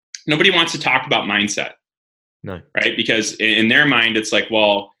nobody wants to talk about mindset, No. right? Because in their mind, it's like,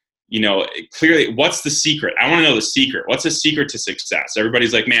 well, clearly, what's the secret? I want to know the secret. What's the secret to success?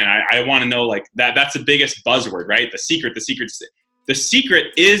 Everybody's like, man, I want to know, like, that's the biggest buzzword, right? The secret. The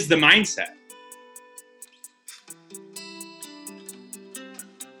secret is the mindset.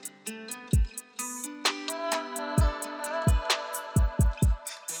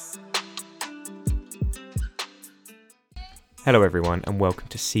 Hello everyone and welcome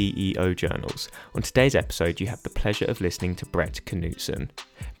to CEO Journals. On today's episode you have the pleasure of listening to Brett Knutson.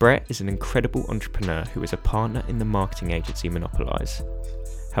 Brett is an incredible entrepreneur who is a partner in the marketing agency Monopolize.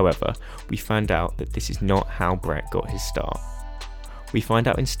 However, we find out that this is not how Brett got his start. We find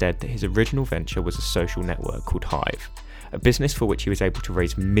out instead that his original venture was a social network called Hive, a business for which he was able to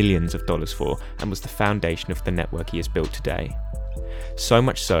raise millions of dollars for and was the foundation of the network he has built today. So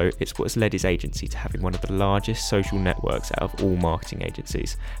much so, it's what has led his agency to having one of the largest social networks out of all marketing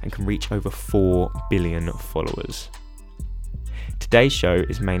agencies and can reach over 4 billion followers. Today's show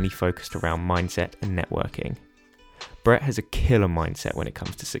is mainly focused around mindset and networking. Brett has a killer mindset when it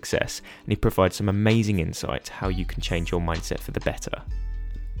comes to success, and he provides some amazing insights how you can change your mindset for the better.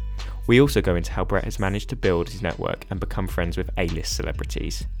 We also go into how Brett has managed to build his network and become friends with A-list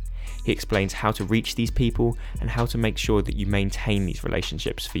celebrities. He explains how to reach these people and how to make sure that you maintain these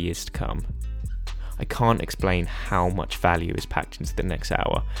relationships for years to come. I can't explain how much value is packed into the next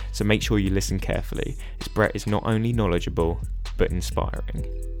hour, so make sure you listen carefully, as Brett is not only knowledgeable, but inspiring.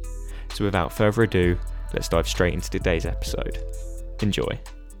 So without further ado, let's dive straight into today's episode. Enjoy.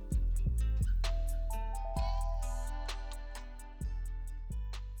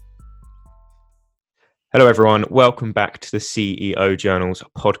 Hello everyone, welcome back to the CEO Journals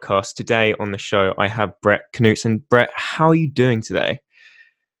podcast. Today on the show I have Brett Knutson. Brett, how are you doing today?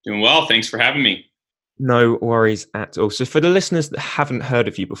 Doing well, thanks for having me. No worries at all. So for the listeners that haven't heard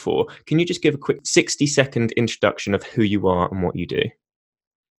of you before, can you just give a quick 60-second introduction of who you are and what you do?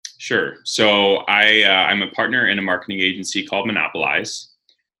 Sure. So I'm a partner in a marketing agency called Monopolize.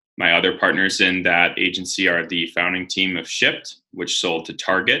 My other partners in that agency are the founding team of Shipt, which sold to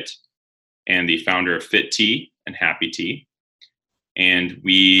Target, and the founder of Fit Tea and Happy Tea. And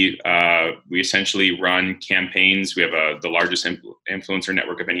we essentially run campaigns. We have the largest influencer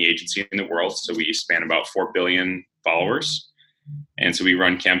network of any agency in the world. So we span about 4 billion followers. And so we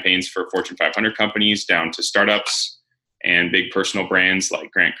run campaigns for Fortune 500 companies down to startups and big personal brands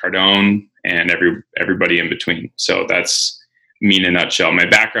like Grant Cardone and everybody in between. So that's me in a nutshell. My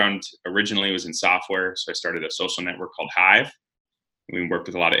background originally was in software. So I started a social network called Hive. We worked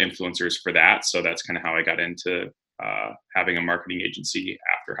with a lot of influencers for that. So that's kind of how I got into having a marketing agency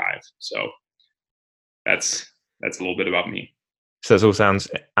after Hive. So that's a little bit about me. So this all sounds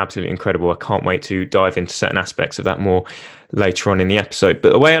absolutely incredible. I can't wait to dive into certain aspects of that more later on in the episode.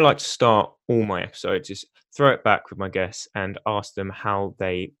 But the way I like to start all my episodes is throw it back with my guests and ask them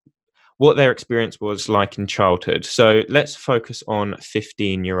what their experience was like in childhood. So let's focus on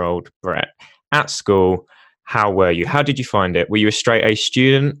 15-year-old Brett. At school, how were you? How did you find it? Were you a straight A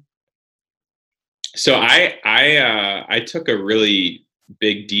student? So I took a really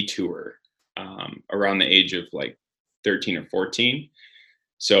big detour around the age of like 13 or 14.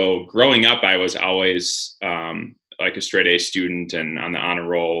 So growing up, I was always like a straight A student and on the honor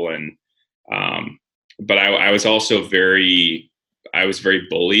roll, and but I was also very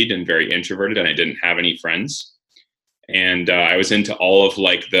bullied and very introverted, and I didn't have any friends. And I was into all of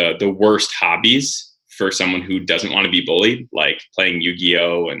like the worst hobbies for someone who doesn't want to be bullied, like playing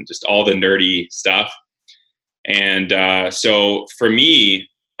Yu-Gi-Oh and just all the nerdy stuff. And so for me,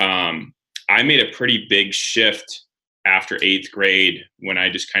 I made a pretty big shift after 8th grade when I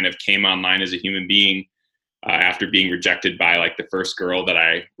just kind of came online as a human being after being rejected by like the first girl that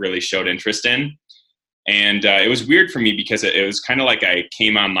I really showed interest in. And it was weird for me because it was kind of like I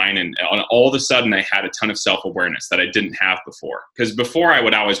came online and all of a sudden I had a ton of self-awareness that I didn't have before. Because before I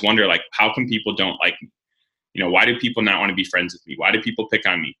would always wonder, like, how come people don't like me? Why do people not want to be friends with me? Why do people pick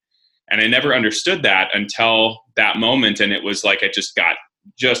on me? And I never understood that until that moment. And it was like I just got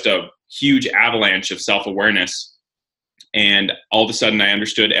just a huge avalanche of self-awareness. And all of a sudden I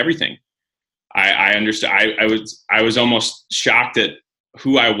understood everything. I understood. I was almost shocked at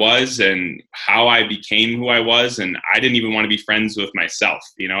who I was and how I became who I was. And I didn't even want to be friends with myself.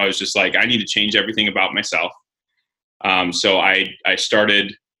 I was just like, I need to change everything about myself. So I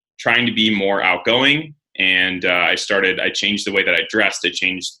started trying to be more outgoing, and I changed the way that I dressed. I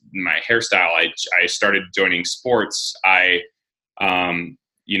changed my hairstyle. I started joining sports. I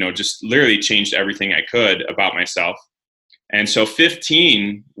just literally changed everything I could about myself. And so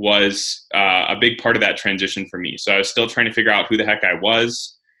 15 was a big part of that transition for me. So I was still trying to figure out who the heck I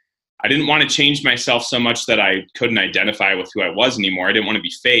was. I didn't want to change myself so much that I couldn't identify with who I was anymore. I didn't want to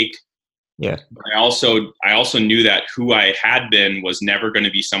be fake. Yeah. But I also knew that who I had been was never going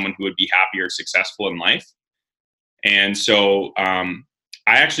to be someone who would be happy or successful in life. And so I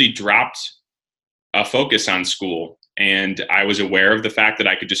actually dropped a focus on school, and I was aware of the fact that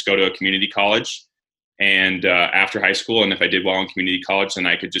I could just go to a community college and after high school, and if I did well in community college, then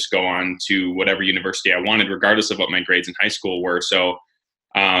I could just go on to whatever university I wanted, regardless of what my grades in high school were. So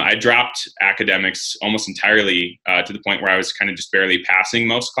I dropped academics almost entirely to the point where I was kind of just barely passing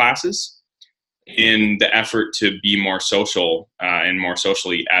most classes in the effort to be more social and more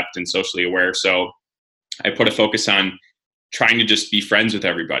socially apt and socially aware. So I put a focus on trying to just be friends with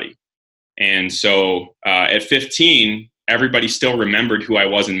everybody. And so at 15, everybody still remembered who I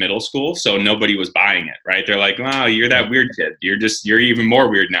was in middle school. So nobody was buying it, right? They're like, wow, you're that weird kid. You're even more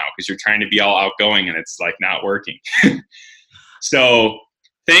weird now because you're trying to be all outgoing and it's like not working. So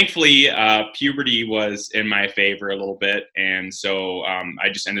thankfully, puberty was in my favor a little bit. And so I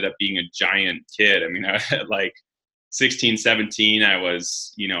just ended up being a giant kid. I mean, at like 16, 17, I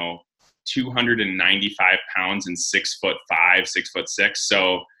was, 295 pounds and 6'5", 6'6".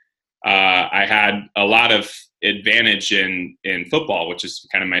 So I had a lot of advantage in football, which is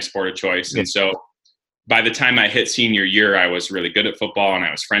kind of my sport of choice. And so by the time I hit senior year, I was really good at football and I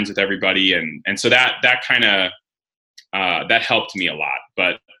was friends with everybody. And so that kind of, that helped me a lot.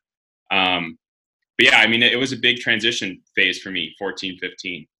 But yeah, I mean, it was a big transition phase for me, 14,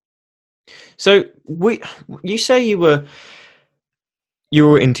 15. So you say you were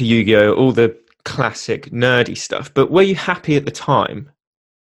into Yu-Gi-Oh, all the classic nerdy stuff, but were you happy at the time?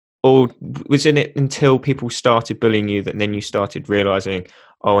 Or was it until people started bullying you that then you started realizing,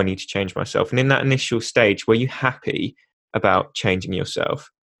 oh, I need to change myself? And in that initial stage, were you happy about changing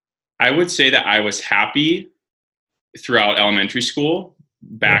yourself? I would say that I was happy throughout elementary school,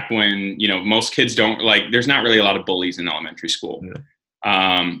 back when, most kids there's not really a lot of bullies in elementary school.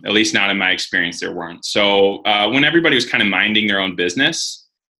 At least not in my experience, there weren't. So when everybody was kind of minding their own business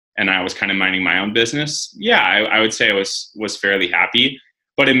and I was kind of minding my own business, yeah, I would say I was fairly happy.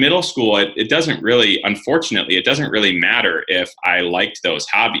 But in middle school, it doesn't really, unfortunately, it doesn't really matter if I liked those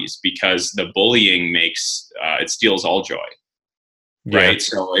hobbies because the bullying it steals all joy. Right.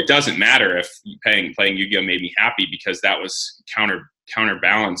 So it doesn't matter if playing Yu-Gi-Oh made me happy because that was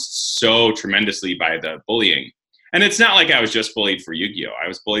counterbalanced so tremendously by the bullying. And it's not like I was just bullied for Yu-Gi-Oh. I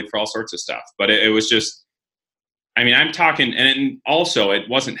was bullied for all sorts of stuff, but it was just, I mean, I'm talking, and also it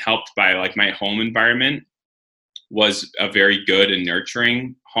wasn't helped by like my home environment was a very good and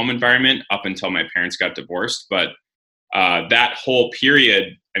nurturing home environment up until my parents got divorced. But that whole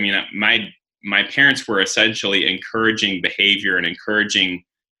period, I mean, my parents were essentially encouraging behavior and encouraging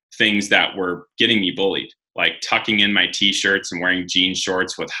things that were getting me bullied, like tucking in my t-shirts and wearing jean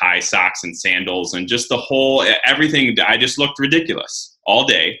shorts with high socks and sandals and just everything. I just looked ridiculous all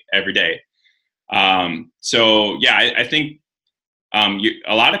day, every day. So yeah, I think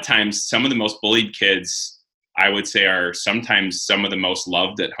a lot of times some of the most bullied kids, I would say, are sometimes some of the most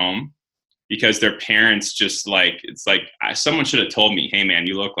loved at home because their parents just it's like someone should have told me, hey man,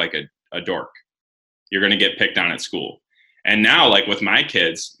 you look like a dork. You're going to get picked on at school. And now, like with my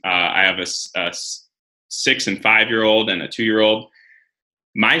kids, I have a 6 and 5-year-old and a 2-year-old.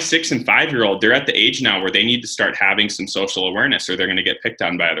 My 6 and 5-year-old, they're at the age now where they need to start having some social awareness or they're going to get picked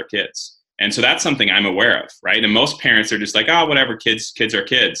on by other kids. And so that's something I'm aware of, right? And most parents are just like, oh, whatever, kids are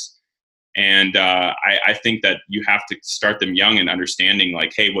kids. And I think that you have to start them young and understanding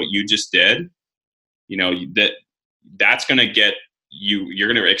like, hey, what you just did, that's going to get you're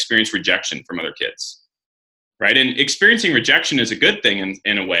going to experience rejection from other kids, right? And experiencing rejection is a good thing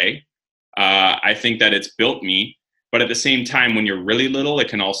in a way. I think that it's built me, but at the same time, when you're really little, it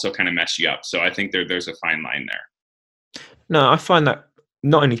can also kind of mess you up. So I think there's a fine line there. No, I find that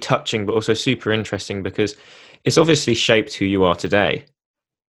not only touching, but also super interesting because it's obviously shaped who you are today.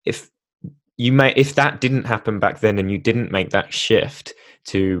 If that didn't happen back then and you didn't make that shift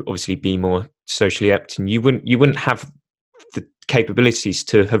to obviously be more socially apt, and you wouldn't have the capabilities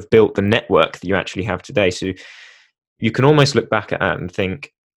to have built the network that you actually have today. So you can almost look back at that and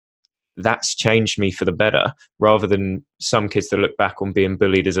think that's changed me for the better, rather than some kids that look back on being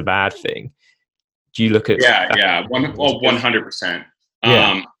bullied as a bad thing. Do you look at 100%.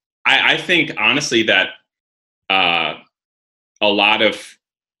 I think honestly that a lot of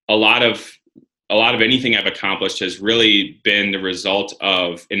anything I've accomplished has really been the result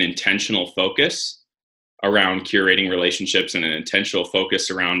of an intentional focus around curating relationships and an intentional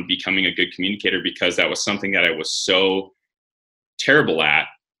focus around becoming a good communicator, because that was something that I was so terrible at.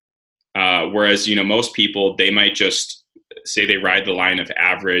 Whereas, most people, they might just say they ride the line of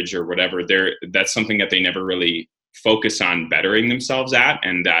average or whatever, that's something that they never really focus on bettering themselves at,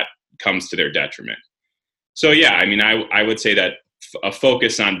 and that comes to their detriment. So yeah, I mean, I would say that a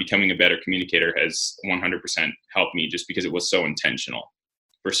focus on becoming a better communicator has 100% helped me, just because it was so intentional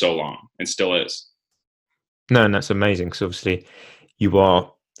for so long and still is. No, and that's amazing, because obviously you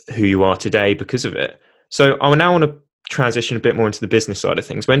are who you are today because of it. So I now want to transition a bit more into the business side of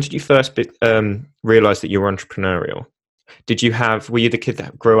things. When did you first realize that you were entrepreneurial? Were you the kid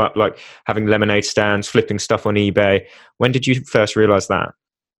that grew up like having lemonade stands, flipping stuff on eBay? When did you first realize that?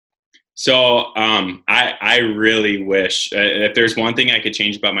 So I really wish, if there's one thing I could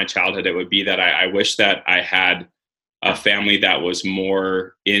change about my childhood, it would be that I wish that I had a family that was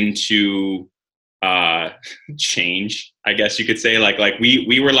more into change, I guess you could say. Like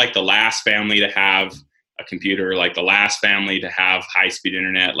we were like the last family to have a computer, like the last family to have high-speed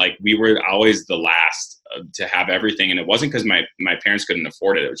internet. Like we were always the last to have everything. And it wasn't because my parents couldn't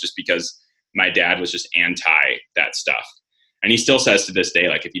afford it. It was just because my dad was just anti that stuff. And he still says to this day,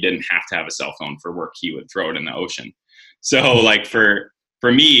 like, if you didn't have to have a cell phone for work, he would throw it in the ocean. So like for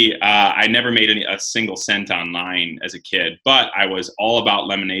me, I never made a single cent online as a kid, but I was all about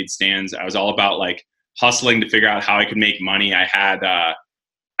lemonade stands. I was all about like hustling to figure out how I could make money. I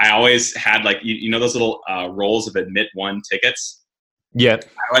always had like, you know, those little rolls of Admit One tickets. Yeah.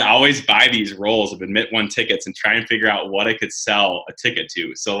 I would always buy these rolls of Admit One tickets and try and figure out what I could sell a ticket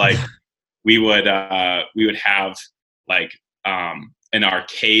to. So like we would have like an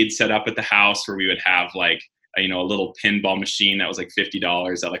arcade set up at the house where we would have like a little pinball machine that was like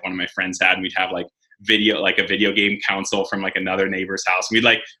 $50 that like one of my friends had, and we'd have like a video game console from like another neighbor's house.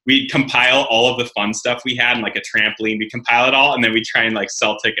 We'd compile all of the fun stuff we had, and like a trampoline, we'd compile it all, and then we'd try and like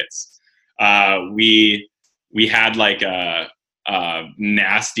sell tickets. We had like a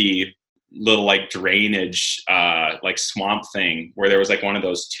nasty little like drainage like swamp thing where there was like one of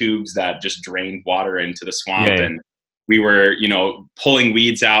those tubes that just drained water into the swamp. Yeah. And we were, pulling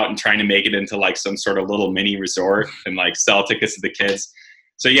weeds out and trying to make it into like some sort of little mini resort and like sell tickets to the kids.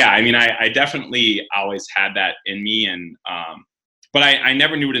 So yeah, I mean, I definitely always had that in me, and but I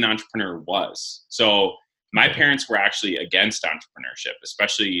never knew what an entrepreneur was. So my parents were actually against entrepreneurship,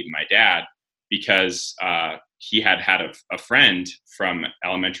 especially my dad, because he had a friend from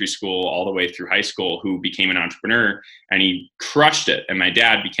elementary school all the way through high school who became an entrepreneur, and he crushed it. And my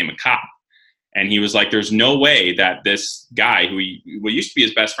dad became a cop. And he was like, there's no way that this guy who used to be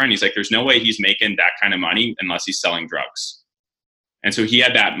his best friend, he's like, there's no way he's making that kind of money unless he's selling drugs. And so he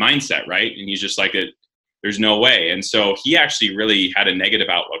had that mindset, right? And he's just like, there's no way. And so he actually really had a negative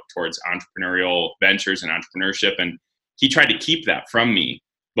outlook towards entrepreneurial ventures and entrepreneurship. And he tried to keep that from me.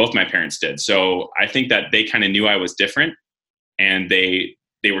 Both my parents did. So I think that they kind of knew I was different, and they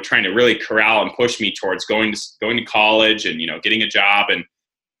were trying to really corral and push me towards going to college and, getting a job. And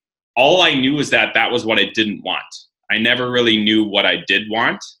all I knew is that was what I didn't want. I never really knew what I did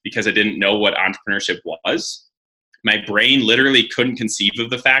want because I didn't know what entrepreneurship was. My brain literally couldn't conceive of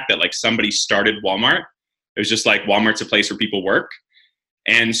the fact that like somebody started Walmart. It was just like Walmart's a place where people work.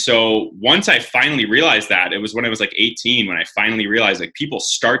 And so once I finally realized that, it was when I was like 18, when I finally realized like people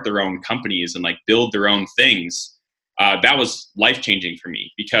start their own companies and like build their own things. That was life-changing for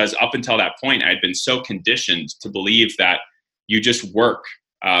me, because up until that point, I had been so conditioned to believe that you just work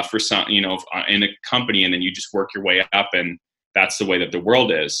for some, in a company, and then you just work your way up, and that's the way that the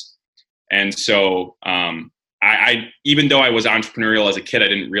world is. And so I even though I was entrepreneurial as a kid, I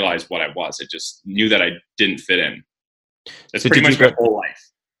didn't realize what I was. I just knew that I didn't fit in. That's pretty much my whole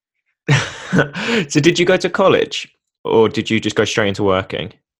life. So did you go to college, or did you just go straight into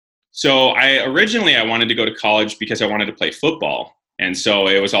working? So I wanted to go to college because I wanted to play football. And so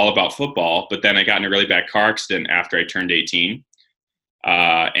it was all about football. But then I got in a really bad car accident after I turned 18.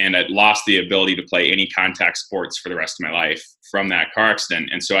 And I lost the ability to play any contact sports for the rest of my life from that car accident.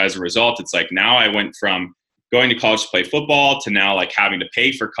 And so as a result, it's like now I went from going to college to play football to now like having to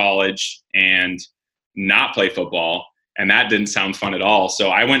pay for college and not play football. And that didn't sound fun at all. So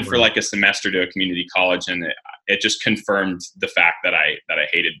I went for like a semester to a community college, and it just confirmed the fact that I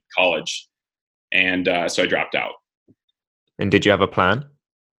hated college. And so I dropped out. And did you have a plan?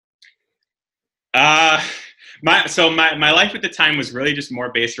 My life at the time was really just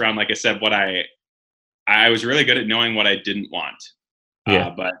more based around, like I said, what I was really good at knowing what I didn't want,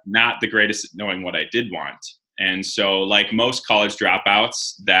 but not the greatest at knowing what I did want. And so like most college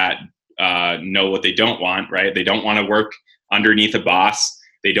dropouts that know what they don't want, right? They don't want to work underneath a boss.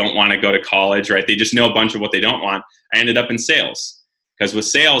 They don't want to go to college, right? They just know a bunch of what they don't want. I ended up in sales, because with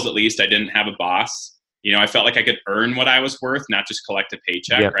sales, at least I didn't have a boss. I felt like I could earn what I was worth, not just collect a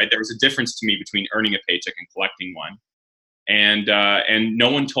paycheck, right? There was a difference to me between earning a paycheck and collecting one. And no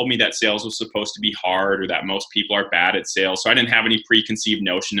one told me that sales was supposed to be hard or that most people are bad at sales. So I didn't have any preconceived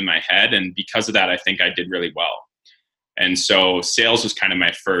notion in my head. And because of that, I think I did really well. And so sales was kind of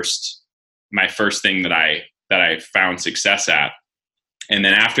my first thing that I found success at. And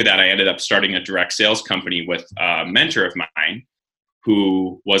then after that, I ended up starting a direct sales company with a mentor of mine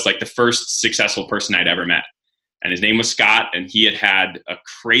who was like the first successful person I'd ever met. And his name was Scott, and he had a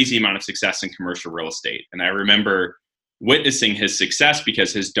crazy amount of success in commercial real estate. And I remember witnessing his success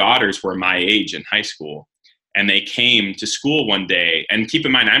because his daughters were my age in high school, and they came to school one day. And keep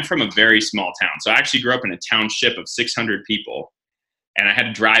in mind, I'm from a very small town. So I actually grew up in a township of 600 people, and I had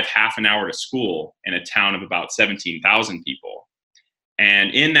to drive half an hour to school in a town of about 17,000 people.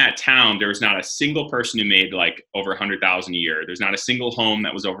 And in that town, there was not a single person who made like over 100,000 a year. There's not a single home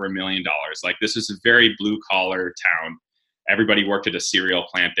that was over $1 million. Like, this is a very blue collar town. Everybody worked at a cereal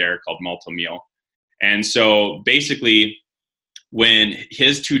plant there called Multimeal. And so basically, when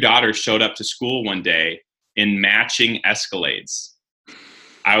his two daughters showed up to school one day in matching Escalades,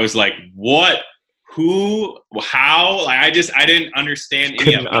 I was like, what? Who? How? Like, I didn't understand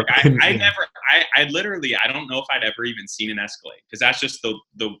any of it. Like, I literally, I don't know if I'd ever even seen an Escalade, because that's just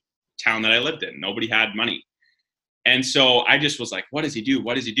the town that I lived in. Nobody had money. And so I just was like, what does he do?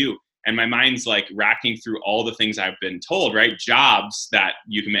 What does he do? And my mind's like racking through all the things I've been told, right? Jobs that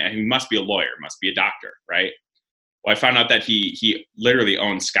you can make. He must be a lawyer, must be a doctor, right? Well, I found out that he literally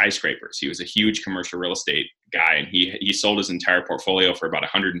owned skyscrapers. He was a huge commercial real estate guy, and he sold his entire portfolio for about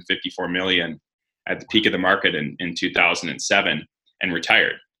 $154 million at the peak of the market in 2007 and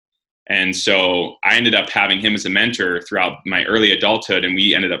retired. And so I ended up having him as a mentor throughout my early adulthood, and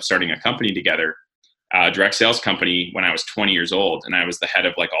we ended up starting a company together, a direct sales company, when I was 20 years old. And I was the head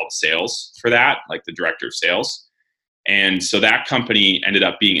of like all the sales for that, like the director of sales. And so that company ended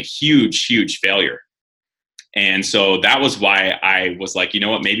up being a huge, huge failure. And so that was why I was like, you know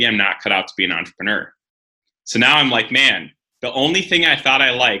what, maybe I'm not cut out to be an entrepreneur. So now I'm like, man, the only thing I thought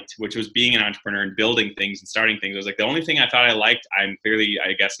I liked, which was being an entrepreneur and building things and starting things, I was like, the only thing I thought I liked, I'm clearly,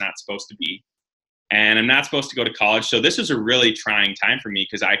 I guess, not supposed to be. And I'm not supposed to go to college. So this was a really trying time for me,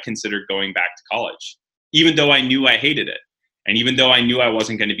 because I considered going back to college, even though I knew I hated it. And even though I knew I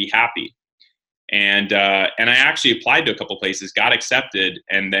wasn't going to be happy. And I actually applied to a couple places, got accepted.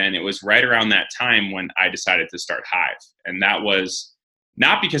 And then it was right around that time when I decided to start Hive. And that was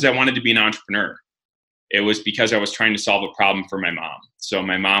not because I wanted to be an entrepreneur. It was because I was trying to solve a problem for my mom. So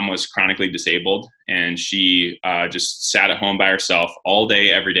my mom was chronically disabled, and she just sat at home by herself all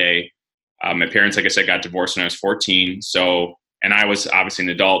day, every day. My parents, like I said, got divorced when I was 14. So, and I was obviously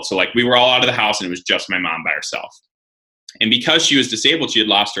an adult. So like, we were all out of the house, and it was just my mom by herself. And because she was disabled, she had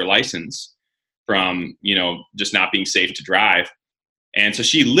lost her license from, just not being safe to drive. And so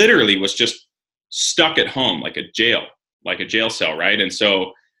she literally was just stuck at home, like a jail cell. Right. And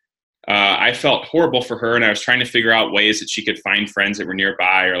so I felt horrible for her, and I was trying to figure out ways that she could find friends that were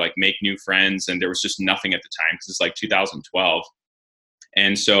nearby or like make new friends. And there was just nothing at the time, because it's like 2012.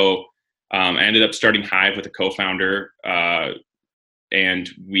 And so I ended up starting Hive with a co-founder. And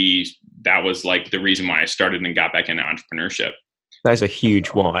that was like the reason why I started and got back into entrepreneurship. That is a huge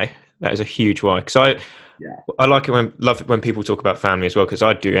why. That is a huge why. Because I love it when people talk about family as well, because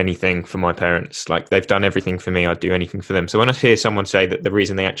I'd do anything for my parents. Like, they've done everything for me, I'd do anything for them. So when I hear someone say that the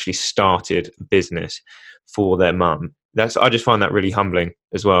reason they actually started a business for their mum, I just find that really humbling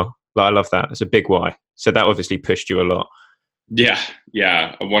as well. Like, I love that. It's a big why. So that obviously pushed you a lot. Yeah,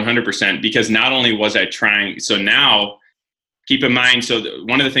 100%. Because not only was I trying, so now keep in mind, so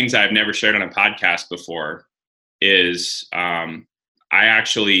one of the things I've never shared on a podcast before is I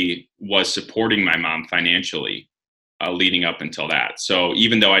actually was supporting my mom financially leading up until that. So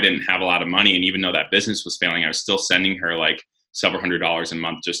even though I didn't have a lot of money, and even though that business was failing, I was still sending her like several $100s a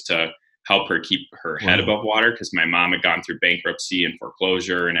month just to help her keep her head above water, because my mom had gone through bankruptcy and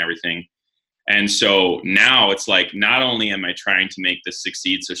foreclosure and everything. And so now it's like, not only am I trying to make this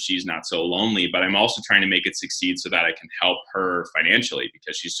succeed so she's not so lonely, but I'm also trying to make it succeed so that I can help her financially,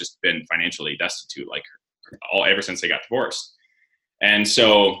 because she's just been financially destitute ever since they got divorced. And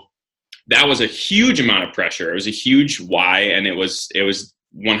so that was a huge amount of pressure. It was a huge why. And it was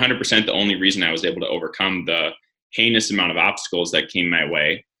 100% the only reason I was able to overcome the heinous amount of obstacles that came my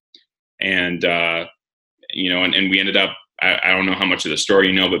way. And, and we ended up, I don't know how much of the story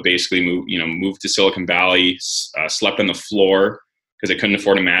you know, but basically moved to Silicon Valley, slept on the floor because I couldn't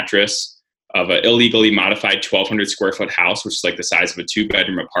afford a mattress, of an illegally modified 1,200 square foot house, which is like the size of a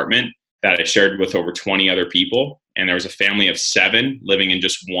 2-bedroom apartment, that I shared with over 20 other people. And there was a family of 7 living in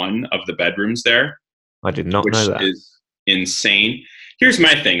just one of the bedrooms there. I did not know that. Which is insane. Here's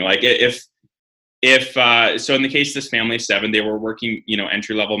my thing. Like, if so in the case of this family of 7, they were working,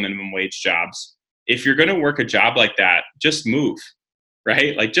 entry-level minimum wage jobs. If you're going to work a job like that, just move,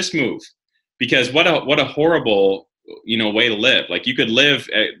 right? Like just move, because what a horrible, way to live. Like you could live,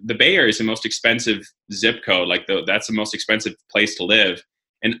 the Bay Area is the most expensive zip code. Like that's the most expensive place to live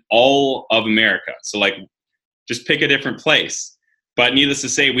in all of America. So like, just pick a different place. But needless to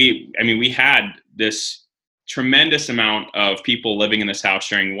say, we had this tremendous amount of people living in this house,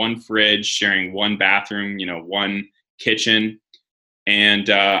 sharing one fridge, sharing one bathroom, one kitchen. And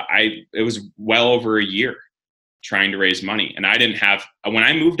it was well over a year trying to raise money. And when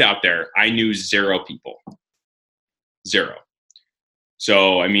I moved out there, I knew 0 people. 0.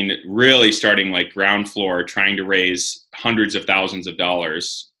 So, really starting like ground floor, trying to raise hundreds of thousands of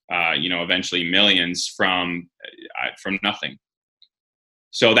dollars, eventually millions from nothing.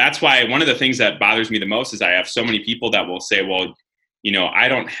 So that's why one of the things that bothers me the most is I have so many people that will say, well, I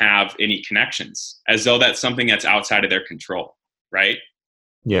don't have any connections, as though that's something that's outside of their control, right?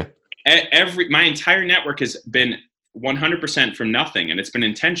 Yeah. My entire network has been 100% from nothing, and it's been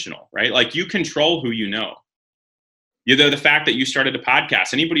intentional, right? Like you control who you know. The fact that you started a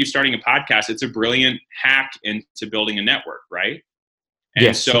podcast, anybody who's starting a podcast, it's a brilliant hack into building a network, right? And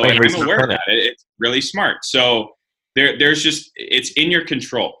yes, so and I'm aware of that. It's really smart. So there's just, it's in your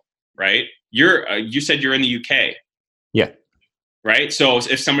control, right? You said you're in the UK. Yeah. Right. So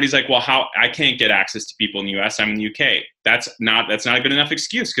if somebody's like, well, I can't get access to people in the US, I'm in the UK. That's not a good enough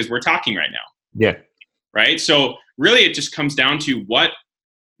excuse, because we're talking right now. Yeah. Right. So really it just comes down to what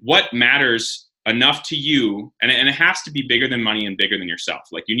matters enough to you. And it has to be bigger than money and bigger than yourself.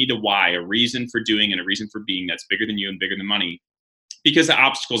 Like you need a why, a reason for doing and a reason for being that's bigger than you and bigger than money, because the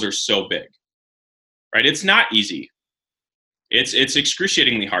obstacles are so big, right? It's not easy. It's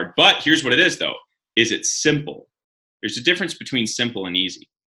excruciatingly hard. But here's what it is, though, is it's simple. There's a difference between simple and easy,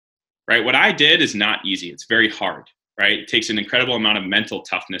 right? What I did is not easy. It's very hard, right? It takes an incredible amount of mental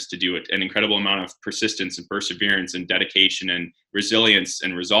toughness to do it, an incredible amount of persistence and perseverance and dedication and resilience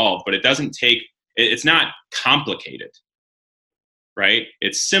and resolve. But it's not complicated, right?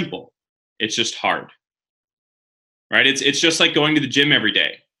 It's simple. It's just hard, right? It's just like going to the gym every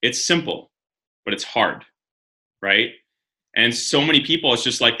day. It's simple, but it's hard, right? And so many people, it's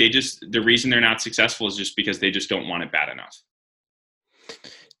just like the reason they're not successful is just because they just don't want it bad enough.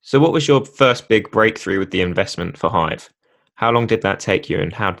 So what was your first big breakthrough with the investment for Hive? How long did that take you,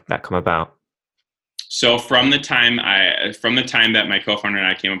 and how did that come about? So from the time that my co-founder and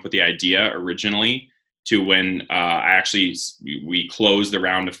I came up with the idea originally to when we closed the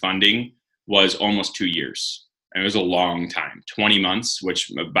round of funding was almost 2 years. And it was a long time, 20 months, which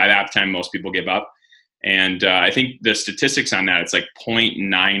by that time most people give up. And I think the statistics on that, it's like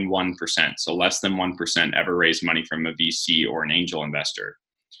 0.91%. So less than 1% ever raise money from a VC or an angel investor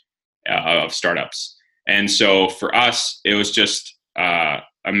of startups. And so for us, it was just a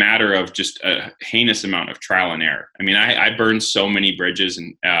matter of just a heinous amount of trial and error. I burned so many bridges,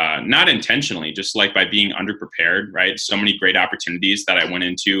 and not intentionally, just like by being underprepared, right? So many great opportunities that I went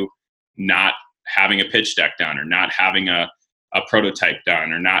into not having a pitch deck done, or not having a prototype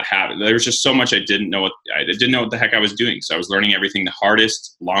done, or there was just so much I didn't know what the heck I was doing. So I was learning everything the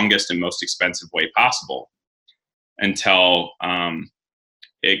hardest, longest, and most expensive way possible until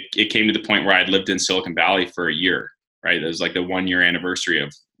it came to the point where I'd lived in Silicon Valley for a year, right? It was like the 1-year anniversary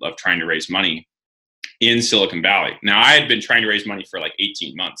of trying to raise money in Silicon Valley. Now I had been trying to raise money for like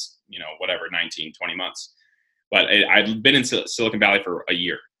 18 months, 19, 20 months, but I'd been in Silicon Valley for a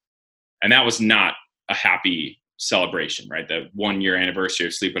year, and that was not a happy celebration, right? The 1-year anniversary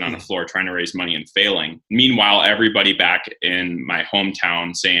of sleeping on the floor, trying to raise money and failing. Meanwhile, everybody back in my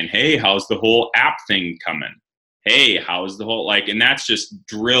hometown saying, hey, how's the whole app thing coming? Hey, how's the whole, and that's just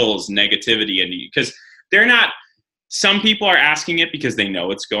drills negativity. And because some people are asking it because they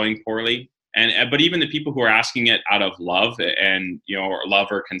know it's going poorly. But even the people who are asking it out of love and, or love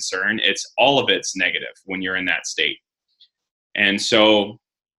or concern, all of it's negative when you're in that state. And so,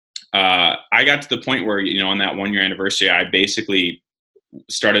 I got to the point where, on that 1-year anniversary, I basically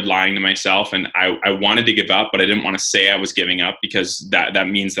started lying to myself, and I wanted to give up, but I didn't want to say I was giving up, because that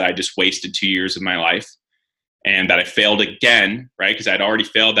means that I just wasted 2 years of my life, and that I failed again, right? Because I'd already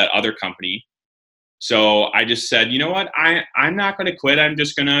failed that other company. So I just said, you know what, I'm not going to quit. I'm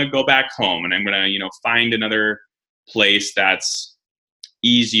just going to go back home, and I'm going to, find another place that's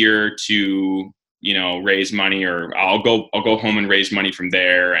easier to, raise money, or I'll go home and raise money from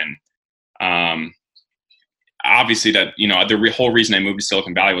there. And obviously that, the whole reason I moved to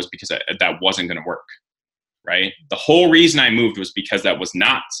Silicon Valley was because that wasn't going to work, right? The whole reason I moved was because that was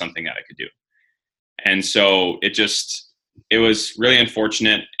not something that I could do. And so it was really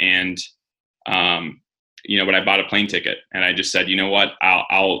unfortunate. And But I bought a plane ticket, and I just said, you know what,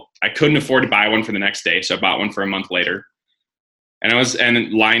 I couldn't afford to buy one for the next day. So I bought one for a month later,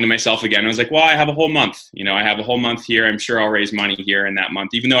 and lying to myself again. I was like, well, I have a whole month, I have a whole month here. I'm sure I'll raise money here in that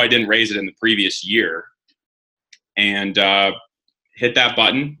month, even though I didn't raise it in the previous year, and hit that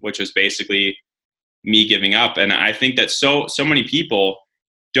button, which was basically me giving up. And I think that so many people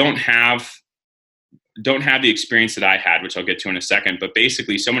don't have the experience that I had, which I'll get to in a second. But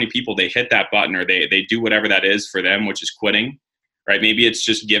basically, so many people, they hit that button, or they do whatever that is for them, which is quitting, right? Maybe it's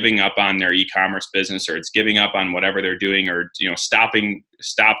just giving up on their e-commerce business, or it's giving up on whatever they're doing, or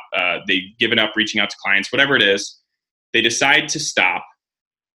they've given up reaching out to clients, whatever it is. They decide to stop,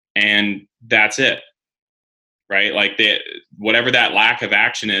 and that's it, right? Like whatever that lack of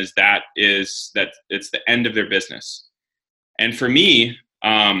action is, that it's the end of their business. And for me,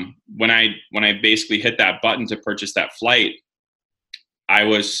 when I basically hit that button to purchase that flight, it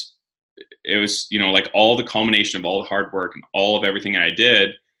was like all the culmination of all the hard work and all of everything I did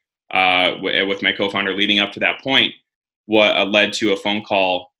with my co-founder leading up to that point, what led to a phone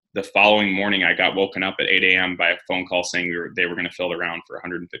call the following morning. I got woken up at 8 a.m. by a phone call saying they were going to fill the round for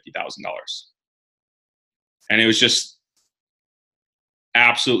 $150,000. And it was just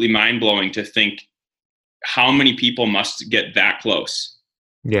absolutely mind-blowing to think how many people must get that close.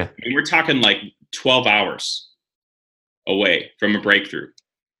 Yeah. I mean, we're talking like 12 hours away from a breakthrough.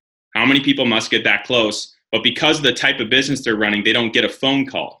 How many people must get that close? But because of the type of business they're running, they don't get a phone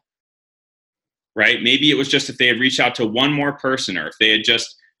call, right? Maybe it was just if they had reached out to one more person, or if they had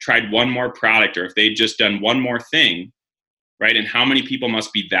just tried one more product, or if they'd just done one more thing, right? And how many people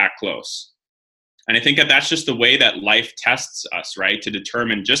must be that close? And I think that that's just the way that life tests us, right? To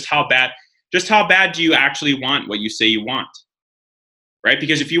determine just how bad do you actually want what you say you want, right?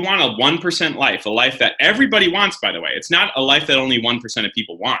 Because if you want a 1% life, a life that everybody wants, by the way, it's not a life that only 1% of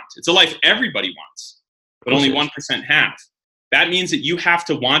people want. It's a life everybody wants, but only 1% have. That means that you have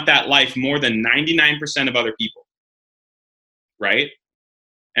to want that life more than 99% of other people, right?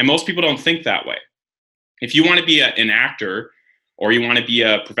 And most people don't think that way. If you want to be an actor, or you want to be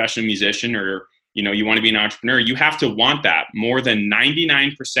a professional musician, or you want to be an entrepreneur, you have to want that more than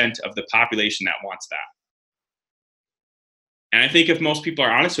 99% of the population that wants that. And I think if most people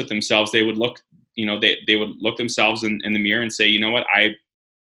are honest with themselves, they would look, they would look themselves in the mirror and say, you know what, I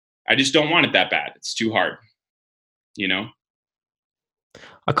just don't want it that bad. It's too hard,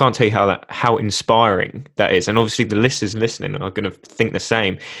 I can't tell you how inspiring that is. And obviously the listeners listening are going to think the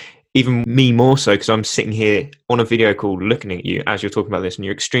same. Even me more so, because I'm sitting here on a video call looking at you as you're talking about this, and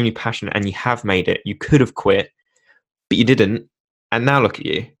you're extremely passionate, and you have made it. You could have quit, but you didn't. And now look at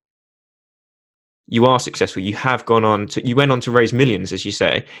you. You are successful. You have you went on to raise millions, as you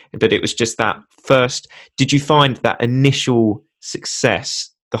say, but it was just that first. Did you find that initial success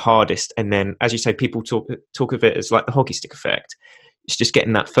the hardest? And then, as you say, people talk of it as like the hockey stick effect. It's just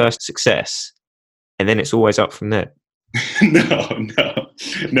getting that first success, and then it's always up from there.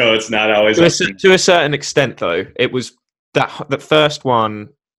 No, it's not always. To a certain extent, though, it was that first one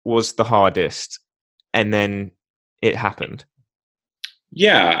was the hardest, and then it happened.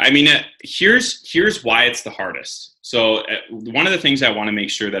 Yeah, I mean, here's why it's the hardest. So one of the things I want to make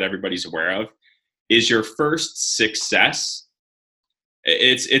sure that everybody's aware of is your first success.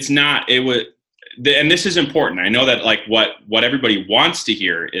 And this is important. I know that like what everybody wants to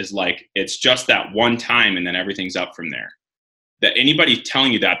hear is like, it's just that one time and then everything's up from there. That anybody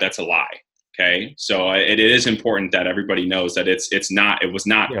telling you that's a lie. Okay. So it is important that everybody knows that it was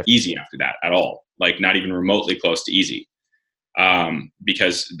not easy after that at all. Like not even remotely close to easy.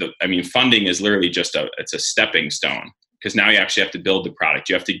 Because funding is literally just it's a stepping stone, because now you actually have to build the product.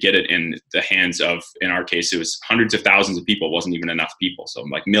 You have to get it in the hands of, in our case, it was hundreds of thousands of people. It wasn't even enough people. So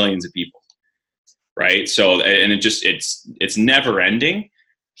like millions of people. Right. So, and it's never ending.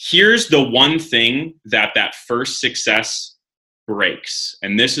 Here's the one thing that first success breaks.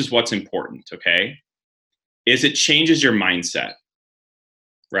 And this is what's important. Okay. Is it changes your mindset,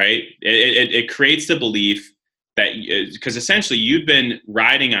 right? It creates the belief that, because essentially you've been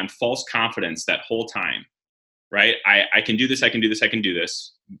riding on false confidence that whole time, right? I can do this. I can do this. I can do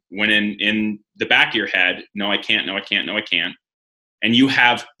this. When in the back of your head, no, I can't. No, I can't. No, I can't. And you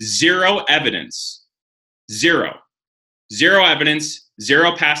have zero evidence. Zero evidence,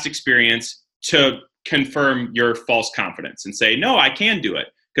 zero past experience to confirm your false confidence and say, no, I can do it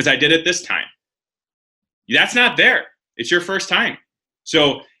because I did it this time. That's not there. It's your first time.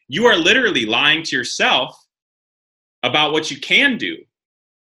 So you are literally lying to yourself about what you can do,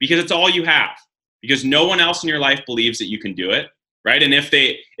 because it's all you have, because no one else in your life believes that you can do it, right? And if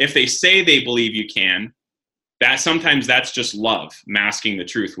they say they believe you can, that sometimes that's just love masking the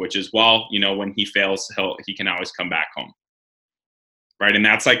truth, which is, well, when he fails, he can always come back home. Right. And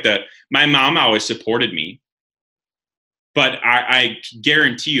that's like my mom always supported me, but I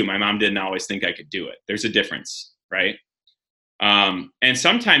guarantee you my mom didn't always think I could do it. There's a difference. Right. And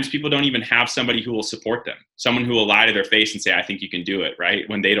sometimes people don't even have somebody who will support them, someone who will lie to their face and say, I think you can do it. Right.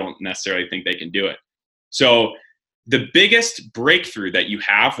 When they don't necessarily think they can do it. So the biggest breakthrough that you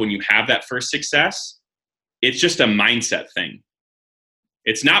have when you have that first success, it's just a mindset thing.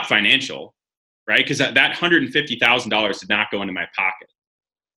 It's not financial, right? Because that $150,000 did not go into my pocket,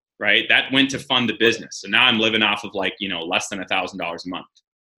 right? That went to fund the business. And now I'm living off of less than $1,000 a month,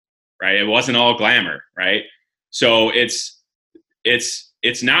 right? It wasn't all glamour, right? So it's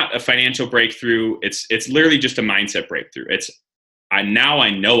not a financial breakthrough. It's literally just a mindset breakthrough. Now I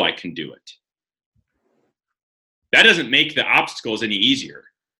know I can do it. That doesn't make the obstacles any easier.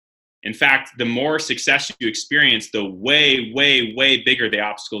 In fact, the more success you experience, the way, way, way bigger the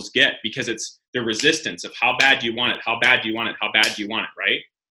obstacles get, because it's the resistance of how bad do you want it? How bad do you want it? How bad do you want it? Right?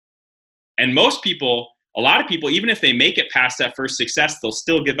 And a lot of people, even if they make it past that first success, they'll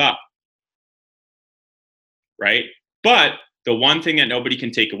still give up. Right? But the one thing that nobody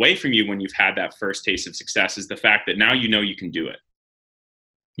can take away from you when you've had that first taste of success is the fact that now you can do it.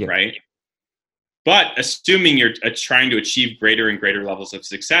 Yeah. Right? But assuming you're trying to achieve greater and greater levels of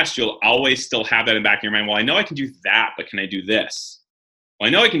success, you'll always still have that in the back of your mind. Well, I know I can do that, but can I do this? Well,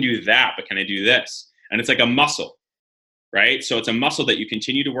 I know I can do that, but can I do this? And it's like a muscle, right? So it's a muscle that you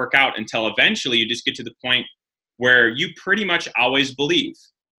continue to work out until eventually you just get to the point where you pretty much always believe.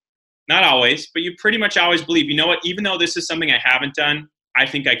 Not always, but you pretty much always believe, you know what, even though this is something I haven't done, I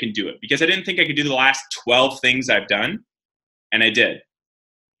think I can do it. Because I didn't think I could do the last 12 things I've done, and I did,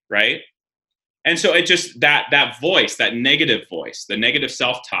 right? And so it just, that voice, that negative voice, the negative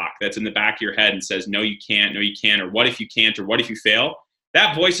self-talk that's in the back of your head and says, no, you can't, or what if you can't, or what if you fail?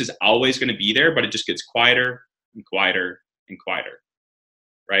 That voice is always going to be there, but it just gets quieter and quieter and quieter,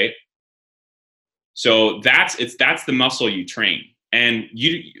 right? So that's the muscle you train. And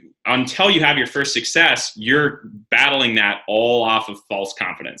until you have your first success, you're battling that all off of false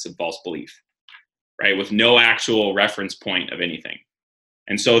confidence and false belief, right? With no actual reference point of anything.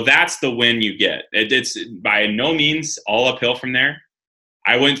 And so that's the win you get. It's by no means all uphill from there.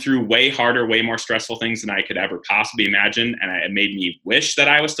 I went through way harder, way more stressful things than I could ever possibly imagine. And it made me wish that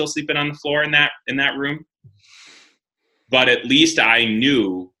I was still sleeping on the floor in that room. But at least I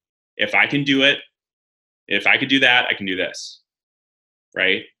knew if I can do it, if I could do that, I can do this,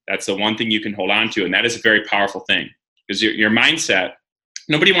 right? That's the one thing you can hold on to. And that is a very powerful thing, because your mindset,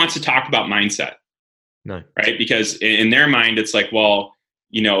 nobody wants to talk about mindset. No. Right? Because in their mind, it's like, well,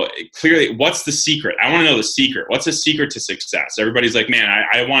 clearly, what's the secret? I want to know the secret. What's the secret to success? Everybody's like, man,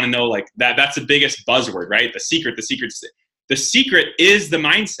 I want to know, like, that's the biggest buzzword, right? The secret. The secret is the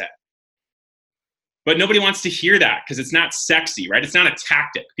mindset. But nobody wants to hear that because it's not sexy, right? It's not a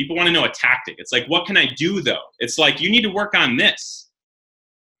tactic. People want to know a tactic. It's like, what can I do though? It's like, you need to work on this,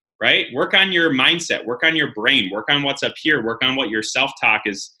 right? Work on your mindset, work on your brain, work on what's up here, work on what your self-talk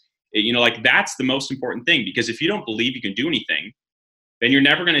is. That's the most important thing, because if you don't believe you can do anything, then you're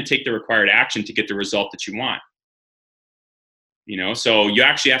never going to take the required action to get the result that you want. So you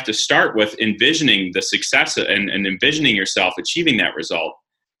actually have to start with envisioning the success and envisioning yourself achieving that result,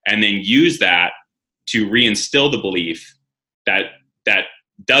 and then use that to reinstill the belief that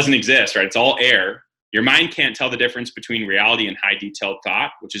doesn't exist, right? It's all air. Your mind can't tell the difference between reality and high detailed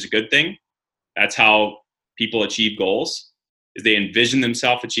thought, which is a good thing. That's how people achieve goals, is they envision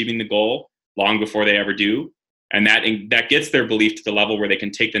themselves achieving the goal long before they ever do. And that gets their belief to the level where they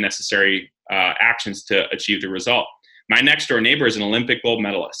can take the necessary actions to achieve the result. My next door neighbor is an Olympic gold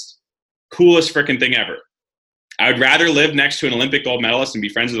medalist. Coolest freaking thing ever. I would rather live next to an Olympic gold medalist and be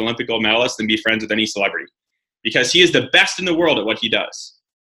friends with an Olympic gold medalist than be friends with any celebrity, because he is the best in the world at what he does.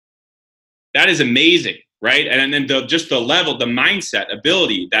 That is amazing, right? And then just the level, the mindset,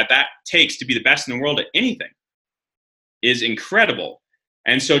 ability that takes to be the best in the world at anything is incredible.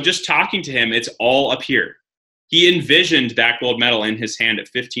 And so just talking to him, it's all up here. He envisioned that gold medal in his hand at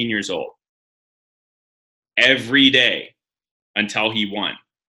 15 years old every day until he won.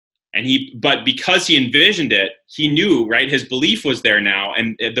 But because he envisioned it, he knew, right? His belief was there now.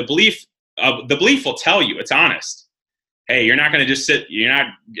 And the belief will tell you, it's honest. Hey, you're not going to just sit.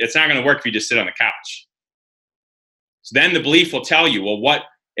 It's not going to work if you just sit on the couch. So then the belief will tell you, well, what,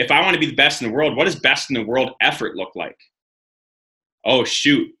 if I want to be the best in the world, what does best in the world effort look like? Oh,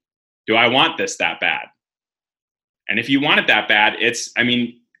 shoot. Do I want this that bad? And if you want it that bad, it's,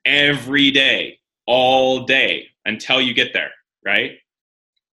 every day, all day until you get there, right?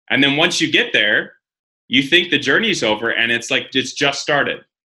 And then once you get there, you think the journey's over, and it's like it's just started.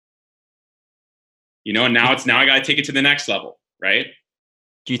 And now I got to take it to the next level, right?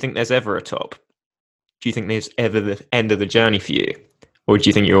 Do you think there's ever a top? Do you think there's ever the end of the journey for you? Or do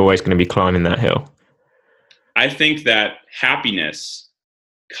you think you're always going to be climbing that hill? I think that happiness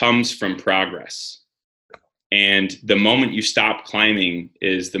comes from progress. And the moment you stop climbing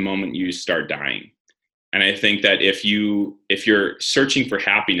is the moment you start dying. And I think that if you're searching for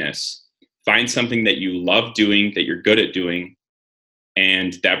happiness, find something that you love doing, that you're good at doing,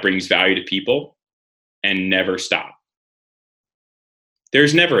 and that brings value to people, and never stop.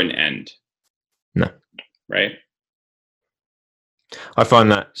 There's never an end. No. Right? I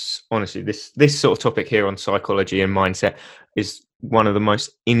find that, honestly, this sort of topic here on psychology and mindset is one of the most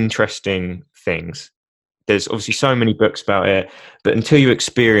interesting things. There's obviously so many books about it, but until you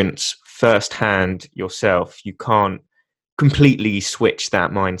experience firsthand yourself, you can't completely switch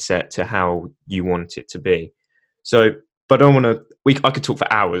that mindset to how you want it to be. So, but I could talk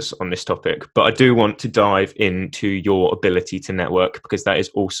for hours on this topic, but I do want to dive into your ability to network, because that is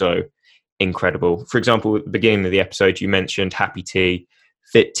also incredible. For example, at the beginning of the episode, you mentioned Happy Tea,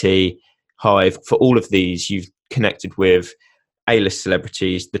 Fit Tea, Hive. For all of these, you've connected with A-list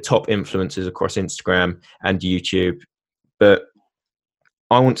celebrities, the top influencers across Instagram and YouTube. But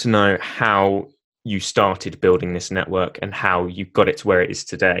I want to know how you started building this network and how you got it to where it is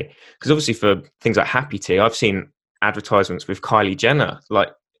today. Because obviously for things like Happy Tea, I've seen advertisements with Kylie Jenner,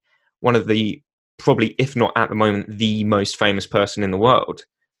 like one of the, probably, if not at the moment, the most famous person in the world.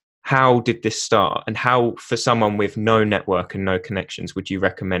 How did this start? And how, for someone with no network and no connections, would you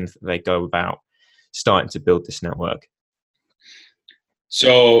recommend that they go about starting to build this network?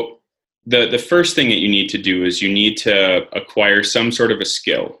 So the first thing that you need to do is you need to acquire some sort of a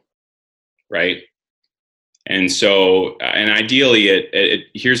skill, right? And so, and ideally,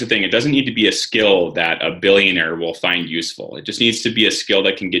 here's the thing: it doesn't need to be a skill that a billionaire will find useful. It just needs to be a skill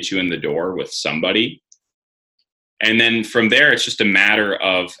that can get you in the door with somebody. And then from there, it's just a matter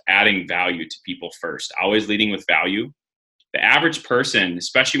of adding value to people first, always leading with value. The average person,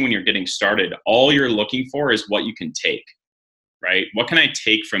 especially when you're getting started, all you're looking for is what you can take, right? What can I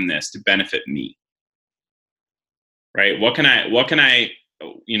take from this to benefit me? Right? What can I,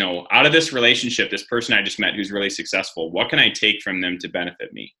 out of this relationship, this person I just met who's really successful, what can I take from them to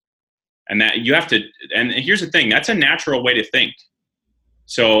benefit me? And that you have to, and here's the thing, that's a natural way to think.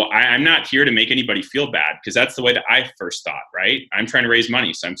 So I'm not here to make anybody feel bad, because that's the way that I first thought, right? I'm trying to raise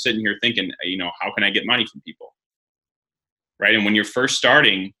money. So I'm sitting here thinking, how can I get money from people? Right? And when you're first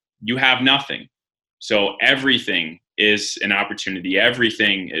starting, you have nothing. So everything is an opportunity.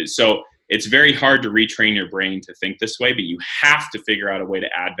 Everything is, so it's very hard to retrain your brain to think this way, but you have to figure out a way to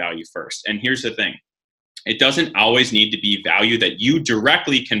add value first. And here's the thing. It doesn't always need to be value that you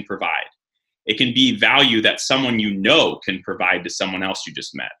directly can provide. It can be value that someone can provide to someone else you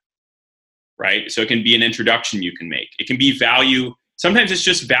just met, right? So it can be an introduction you can make. It can be value. Sometimes it's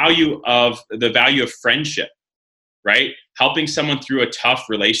just value of friendship, right? Helping someone through a tough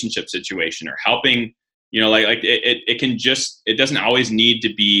relationship situation, or helping, it doesn't always need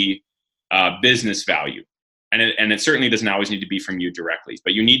to be business value. And it certainly doesn't always need to be from you directly,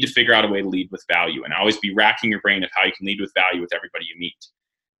 but you need to figure out a way to lead with value, and always be racking your brain of how you can lead with value with everybody you meet.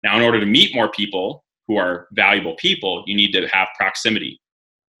 Now, in order to meet more people who are valuable people, you need to have proximity.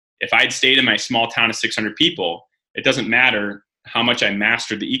 If I'd stayed in my small town of 600 people, it doesn't matter how much I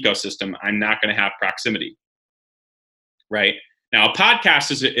mastered the ecosystem, I'm not going to have proximity, right? Now, a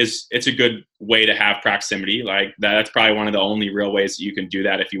podcast it's a good way to have proximity. Like that's probably one of the only real ways that you can do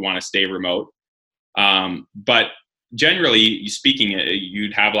that if you want to stay remote. But generally speaking,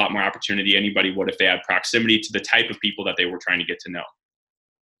 you'd have a lot more opportunity anybody would if they had proximity to the type of people that they were trying to get to know.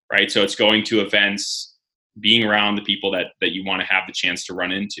 Right. So it's going to events, being around the people that you want to have the chance to run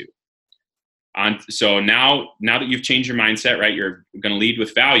into. So now that you've changed your mindset, right, you're going to lead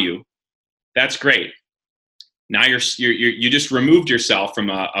with value. That's great. Now you just removed yourself from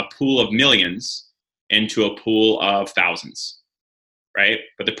a pool of millions into a pool of thousands, right?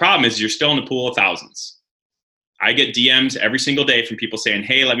 But the problem is you're still in a pool of thousands. I get DMs every single day from people saying,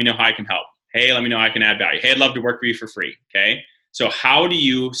 hey, let me know how I can help. Hey, let me know how I can add value. Hey, I'd love to work for you for free. Okay. So how do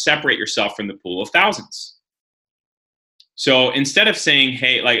you separate yourself from the pool of thousands? So instead of saying,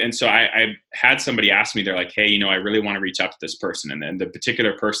 hey, and so I had somebody ask me, they're like, hey, I really want to reach out to this person. And then the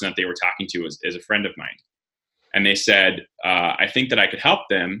particular person that they were talking to is a friend of mine. And they said, I think that I could help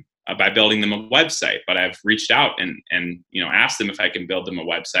them by building them a website, but I've reached out and asked them if I can build them a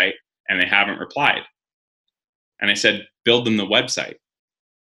website, and they haven't replied. And I said, build them the website.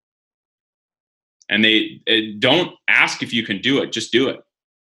 And they don't ask if you can do it, just do it.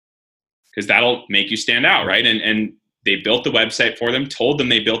 because that'll make you stand out, right? And they built the website for them, told them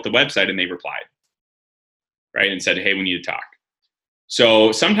they built the website, and they replied, right? And said, hey, we need to talk.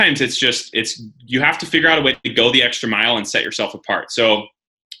 So sometimes you have to figure out a way to go the extra mile and set yourself apart. So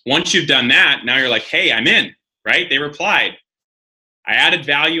once you've done that, now you're like, hey, I'm in, right? They replied. I added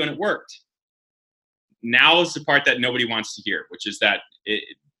value and it worked. Now is the part that nobody wants to hear, which is that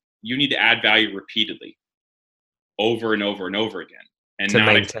you need to add value repeatedly, over and over and over again, and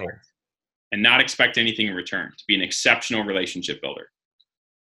not expect anything in return, to be an exceptional relationship builder.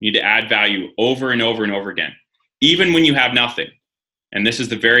 You need to add value over and over and over again, even when you have nothing. And this is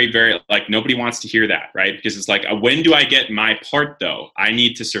the very, very, like, nobody wants to hear that, right? Because it's like, when do I get my part though? I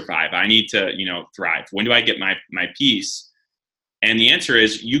need to survive. I need to, thrive. When do I get my piece? And the answer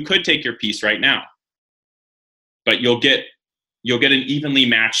is, you could take your piece right now, but you'll get an evenly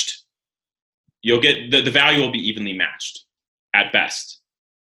matched, the value will be evenly matched at best,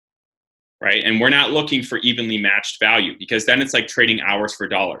 right? And we're not looking for evenly matched value, because then it's like trading hours for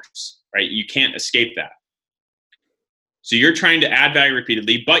dollars, right? You can't escape that. So you're trying to add value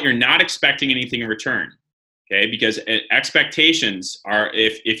repeatedly, but you're not expecting anything in return, okay? Because expectations are,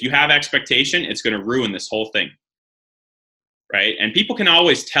 if you have expectation, it's going to ruin this whole thing, right? And people can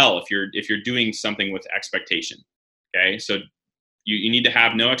always tell if you're doing something with expectation, okay? So you need to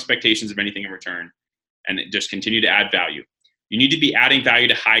have no expectations of anything in return, and just continue to add value. You need to be adding value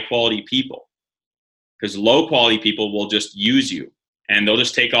to high quality people, because low quality people will just use you. And they'll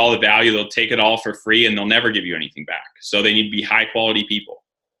just take all the value, they'll take it all for free, and they'll never give you anything back. So they need to be high quality people.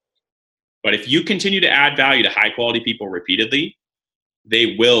 But if you continue to add value to high quality people repeatedly,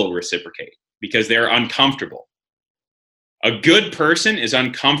 they will reciprocate, because they're uncomfortable. A good person is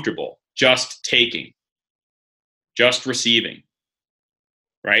uncomfortable just taking, just receiving,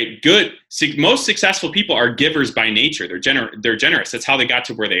 right? Most successful people are givers by nature. They're generous. That's how they got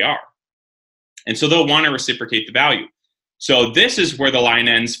to where they are. And so they'll want to reciprocate the value. So this is where the line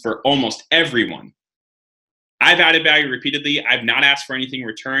ends for almost everyone. I've added value repeatedly. I've not asked for anything in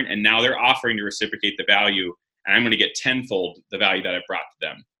return, and now they're offering to reciprocate the value, and I'm going to get tenfold the value that I brought to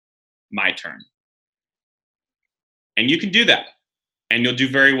them. My turn. And you can do that, and you'll do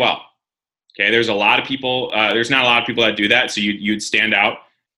very well. Okay, there's a lot of people. There's not a lot of people that do that, so you'd stand out,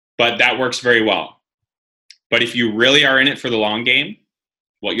 but that works very well. But if you really are in it for the long game,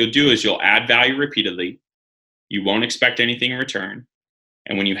 what you'll do is you'll add value repeatedly. You won't expect anything in return.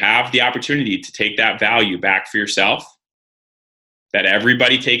 And when you have the opportunity to take that value back for yourself, that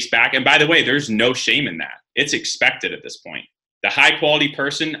everybody takes back, and by the way, there's no shame in that. It's expected at this point. The high quality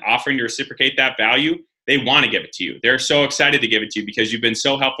person offering to reciprocate that value, they want to give it to you. They're so excited to give it to you because you've been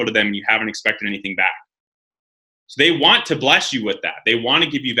so helpful to them and you haven't expected anything back. So they want to bless you with that. They want to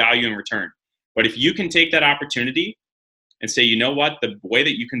give you value in return. But if you can take that opportunity and say, you know what, the way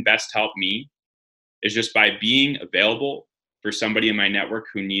that you can best help me is just by being available for somebody in my network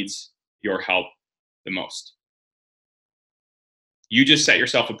who needs your help the most. You just set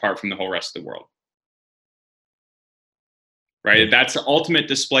yourself apart from the whole rest of the world, right? That's the ultimate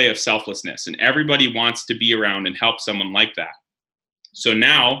display of selflessness, and everybody wants to be around and help someone like that. So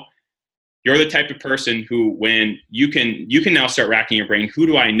now you're the type of person who, when you can now start racking your brain, who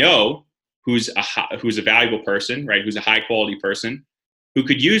do I know who's a valuable person, right? Who's a high quality person, who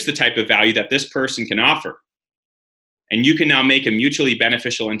could use the type of value that this person can offer. And you can now make a mutually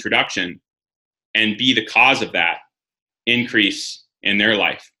beneficial introduction and be the cause of that increase in their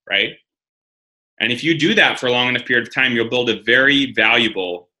life, right? And if you do that for a long enough period of time, you'll build a very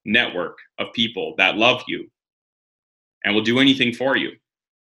valuable network of people that love you and will do anything for you.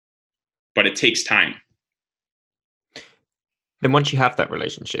 But it takes time. Then once you have that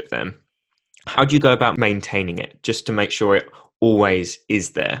relationship, then how do you go about maintaining it, just to make sure it always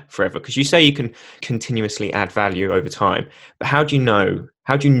is there forever? Because you say you can continuously add value over time, but how do you know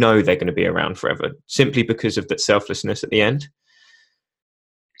they're going to be around forever? Simply because of that selflessness at the end?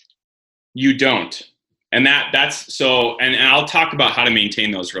 You don't. And that's so, and I'll talk about how to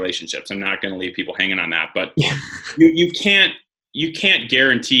maintain those relationships. I'm not going to leave people hanging on that, but you can't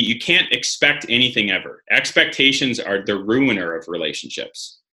guarantee, you can't expect anything ever. Expectations are the ruiner of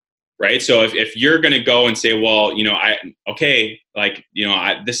relationships. Right. So if you're going to go and say, well, this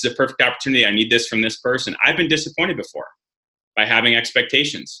is a perfect opportunity. I need this from this person. I've been disappointed before by having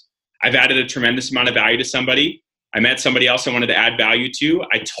expectations. I've added a tremendous amount of value to somebody. I met somebody else I wanted to add value to.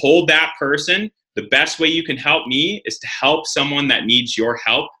 I told that person, the best way you can help me is to help someone that needs your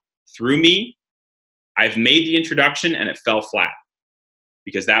help through me. I've made the introduction and it fell flat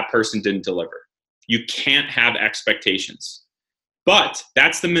because that person didn't deliver. You can't have expectations. But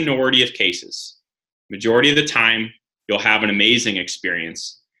that's the minority of cases. Majority of the time, you'll have an amazing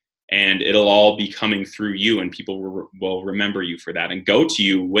experience. and it'll all be coming through you, and people will remember you for that and go to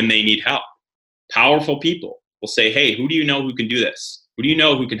you when they need help. Powerful people will say, hey, who do you know who can do this? Who do you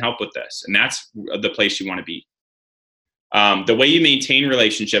know who can help with this? And that's the place you want to be. The way you maintain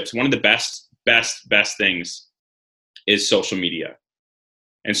relationships, one of the best things is social media.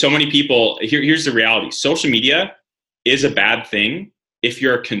 And so many people, here's the reality. Social media is a bad thing if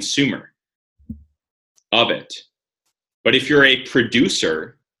you're a consumer of it. But if you're a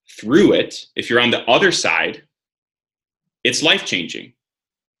producer through it, if you're on the other side, it's life-changing,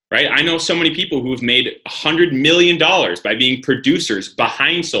 right? I know so many people who have made $100 million by being producers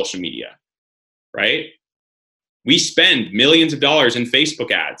behind social media, right? We spend millions of dollars in Facebook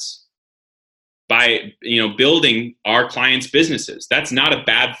ads by, building our clients' businesses. That's not a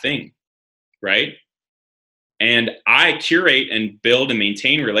bad thing, right? And I curate and build and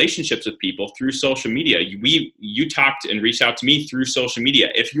maintain relationships with people through social media. You talked and reached out to me through social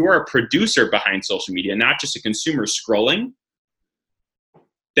media. If you're a producer behind social media, not just a consumer scrolling,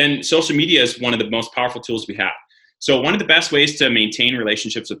 then social media is one of the most powerful tools we have. So one of the best ways to maintain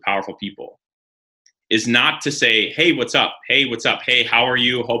relationships with powerful people is not to say, hey, what's up? Hey, what's up? Hey, how are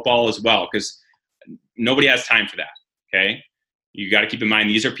you? Hope all is well. Because nobody has time for that, okay? You got to keep in mind,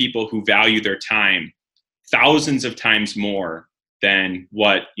 these are people who value their time thousands of times more than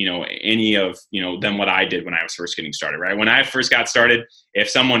what, than what I did when I was first getting started, right? When I first got started, if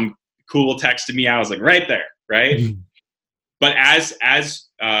someone cool texted me, I was like, right there, right? But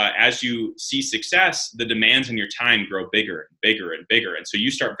as you see success, the demands on your time grow bigger and bigger and bigger. And so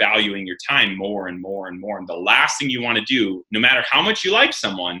you start valuing your time more and more and more. And the last thing you want to do, no matter how much you like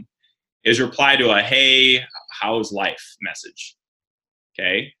someone, is reply to a, hey, how's life message,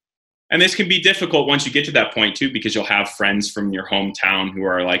 okay? And this can be difficult once you get to that point too, because you'll have friends from your hometown who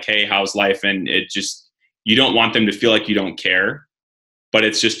are like, hey, how's life? And you don't want them to feel like you don't care, but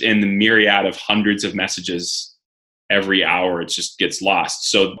it's just in the myriad of hundreds of messages every hour, it just gets lost.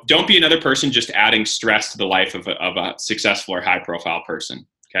 So don't be another person just adding stress to the life of a successful or high profile person,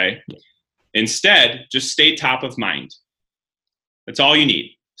 okay? Instead, just stay top of mind. That's all you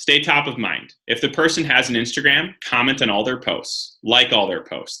need. Stay top of mind. If the person has an Instagram, comment on all their posts, like all their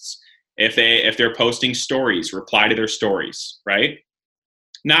posts. If they're posting stories, reply to their stories, right?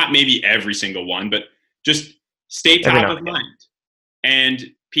 Not maybe every single one, but just stay top of mind. And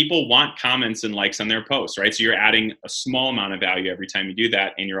people want comments and likes on their posts, right? So you're adding a small amount of value every time you do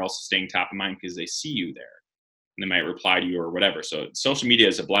that, and you're also staying top of mind because they see you there and they might reply to you or whatever. So social media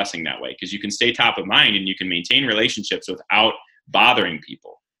is a blessing that way, because you can stay top of mind and you can maintain relationships without bothering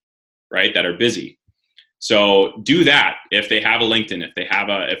people, right, that are busy. So do that. If they have a LinkedIn, if they have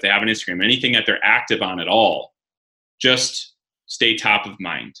an Instagram, anything that they're active on at all, just stay top of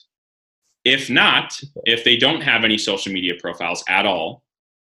mind. If not, if they don't have any social media profiles at all,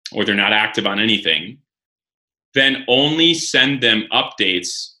 or they're not active on anything, then only send them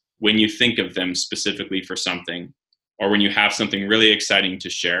updates when you think of them specifically for something, or when you have something really exciting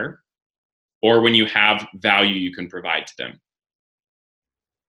to share, or when you have value you can provide to them.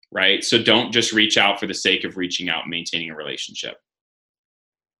 Right? So don't just reach out for the sake of reaching out and maintaining a relationship.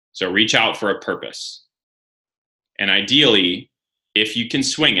 So reach out for a purpose. And ideally, if you can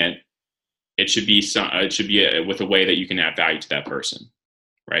swing it, it should be with a way that you can add value to that person.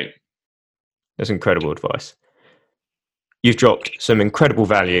 Right? That's incredible advice. You've dropped some incredible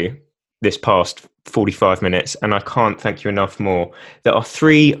value this past 45 minutes, and I can't thank you enough more. There are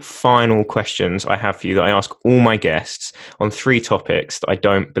 3 final questions I have for you that I ask all my guests on 3 topics that I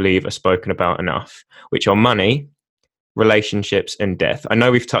don't believe are spoken about enough, which are money, relationships, and death. I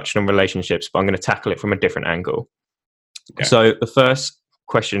know we've touched on relationships, but I'm going to tackle it from a different angle. Okay. So the first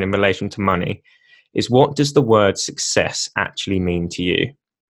question in relation to money is, what does the word success actually mean to you?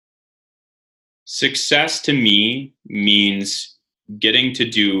 Success to me means getting to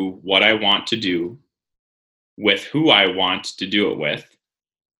do what I want to do with who I want to do it with,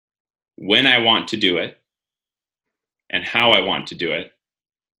 when I want to do it, and how I want to do it,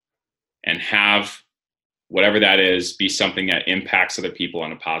 and have whatever that is be something that impacts other people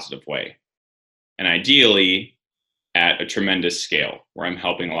in a positive way. And ideally at a tremendous scale where I'm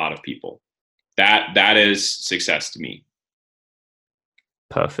helping a lot of people. That is success to me.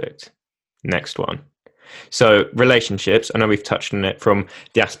 Perfect. Next one. So relationships, I know we've touched on it from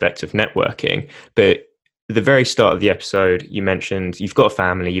the aspect of networking, but at the very start of the episode, you mentioned you've got a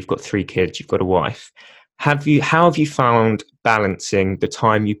family, you've got 3 kids, you've got a wife. How have you found balancing the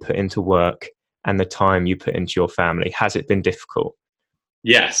time you put into work and the time you put into your family? Has it been difficult?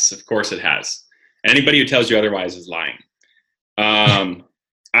 Yes, of course it has. Anybody who tells you otherwise is lying.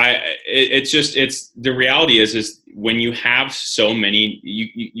 It's the reality is when you have so many,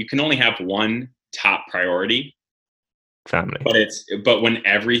 you can only have one top priority. Family. But when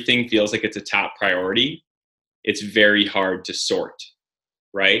everything feels like it's a top priority, it's very hard to sort,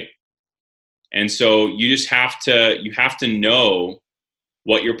 right? And so you have to know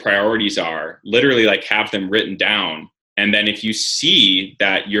what your priorities are, literally like have them written down. And then if you see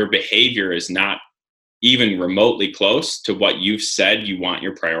that your behavior is not even remotely close to what you've said you want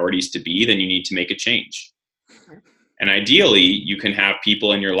your priorities to be, then you need to make a change. And ideally, you can have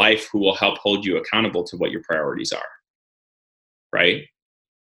people in your life who will help hold you accountable to what your priorities are, right?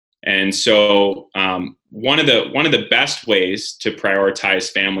 And so one of the best ways to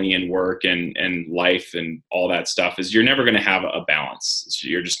prioritize family and work and life and all that stuff is you're never going to have a balance.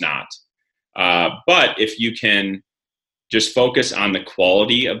 You're just not. But if you can just focus on the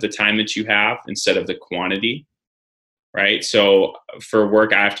quality of the time that you have instead of the quantity, right? So for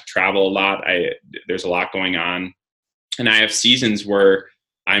work, I have to travel a lot. There's a lot going on, and I have seasons where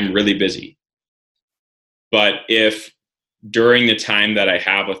I'm really busy. But if during the time that I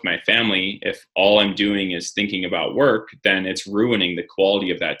have with my family, if all I'm doing is thinking about work, then it's ruining the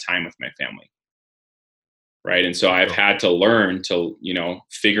quality of that time with my family. Right. And so I've had to learn to,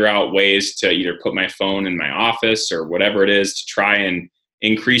 figure out ways to either put my phone in my office or whatever it is to try and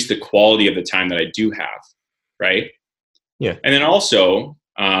increase the quality of the time that I do have. Right. Yeah. And then also,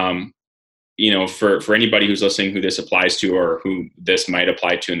 for anybody who's listening, who this applies to, or who this might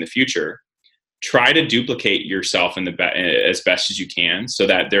apply to in the future, try to duplicate yourself as best as you can so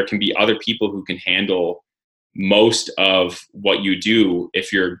that there can be other people who can handle most of what you do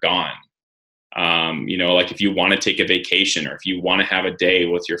if you're gone. Like if you want to take a vacation or if you want to have a day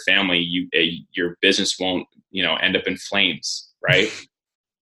with your family, your business won't, end up in flames. Right.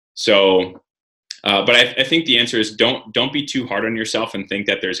 So, but I think the answer is don't be too hard on yourself and think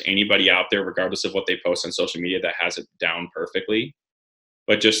that there's anybody out there, regardless of what they post on social media, that has it down perfectly.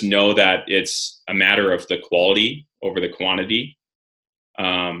 But just know that it's a matter of the quality over the quantity.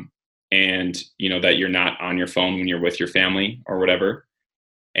 And, that you're not on your phone when you're with your family or whatever.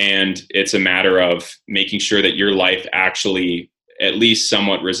 And it's a matter of making sure that your life actually at least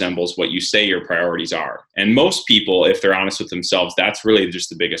somewhat resembles what you say your priorities are. And most people, if they're honest with themselves, that's really just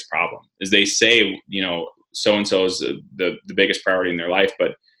the biggest problem, is they say, so-and-so is the biggest priority in their life,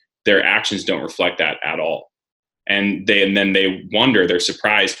 but their actions don't reflect that at all. And then they wonder, they're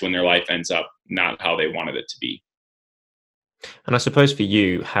surprised when their life ends up not how they wanted it to be. And I suppose for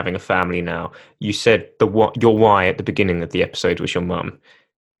you, having a family now, you said your why at the beginning of the episode was your mum.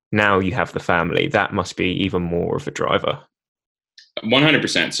 Now you have the family. That must be even more of a driver.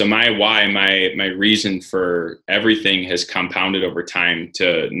 100%. So my why, my reason for everything has compounded over time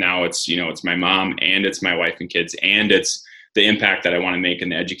to now it's my mom and it's my wife and kids, and it's the impact that I want to make in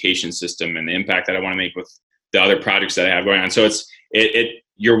the education system and the impact that I want to make with the other projects that I have going on. So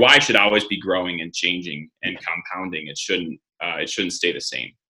your why should always be growing and changing and compounding. It shouldn't stay the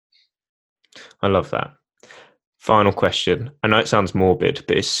same. I love that. Final question. I know it sounds morbid,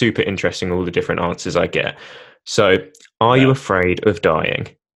 but it's super interesting, all the different answers I get. So, are you afraid of dying?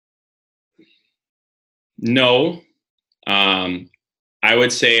 No. I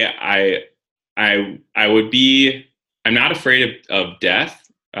would say I would be, I'm not afraid of death.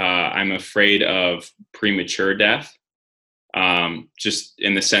 I'm afraid of premature death. Just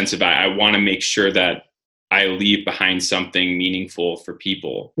in the sense of I want to make sure that I leave behind something meaningful for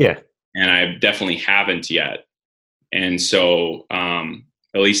people. Yeah. And I definitely haven't yet. And so,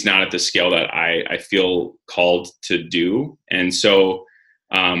 at least not at the scale that I feel called to do. And so,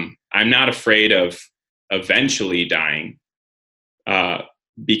 I'm not afraid of eventually dying,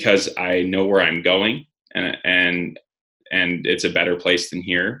 because I know where I'm going and it's a better place than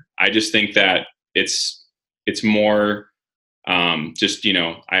here. I just think that it's more, just,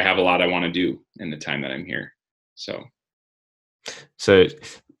 I have a lot I want to do in the time that I'm here. So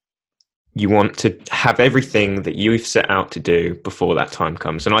you want to have everything that you've set out to do before that time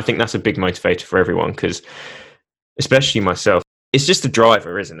comes. And I think that's a big motivator for everyone, because especially myself, it's just a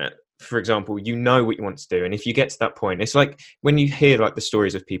driver, isn't it? For example, you know what you want to do. And if you get to that point, it's like when you hear like the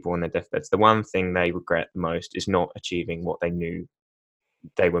stories of people on their deathbeds, the one thing they regret the most is not achieving what they knew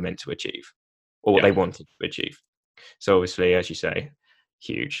they were meant to achieve or what they wanted to achieve. So obviously, as you say,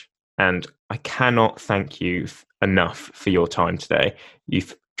 huge. And I cannot thank you enough for your time today.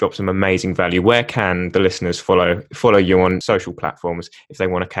 You've dropped some amazing value. Where can the listeners follow you on social platforms if they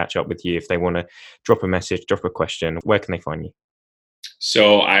want to catch up with you, if they want to drop a message, drop a question? Where can they find you?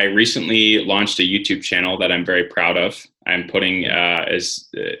 So I recently launched a YouTube channel that I'm very proud of. I'm putting a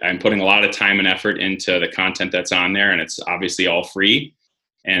lot of time and effort into the content that's on there, and it's obviously all free.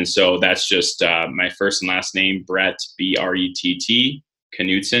 And so that's just my first and last name, Brett, Brett,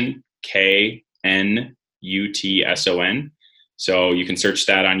 Knutson, Knutson. So you can search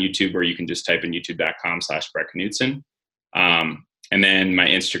that on YouTube, or you can just type in youtube.com/Brett Knutson. And then my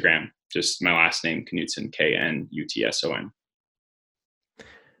Instagram, just my last name, Knutson, Knutson.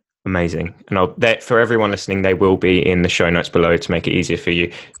 Amazing. And for everyone listening, they will be in the show notes below to make it easier for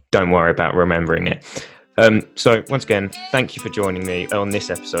you. Don't worry about remembering it. So once again, thank you for joining me on this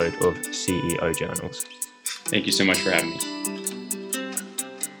episode of CEO Journals. Thank you so much for having me.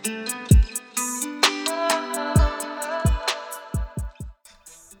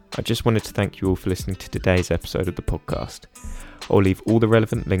 I just wanted to thank you all for listening to today's episode of the podcast. I'll leave all the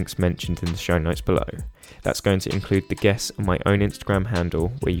relevant links mentioned in the show notes below. That's going to include the guests and my own Instagram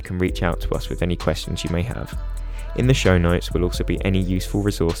handle, where you can reach out to us with any questions you may have. In the show notes will also be any useful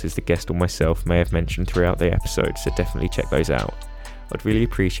resources the guest or myself may have mentioned throughout the episode, so definitely check those out. I'd really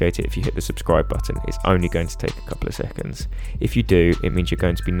appreciate it if you hit the subscribe button. It's only going to take a couple of seconds. If you do, it means you're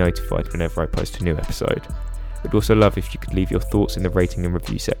going to be notified whenever I post a new episode. I'd also love if you could leave your thoughts in the rating and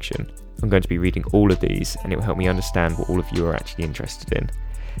review section. I'm going to be reading all of these, and it will help me understand what all of you are actually interested in.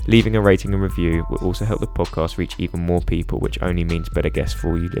 Leaving a rating and review will also help the podcast reach even more people, which only means better guests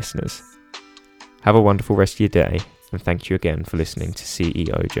for all you listeners. Have a wonderful rest of your day, and thank you again for listening to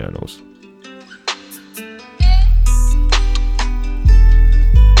CEO Journals.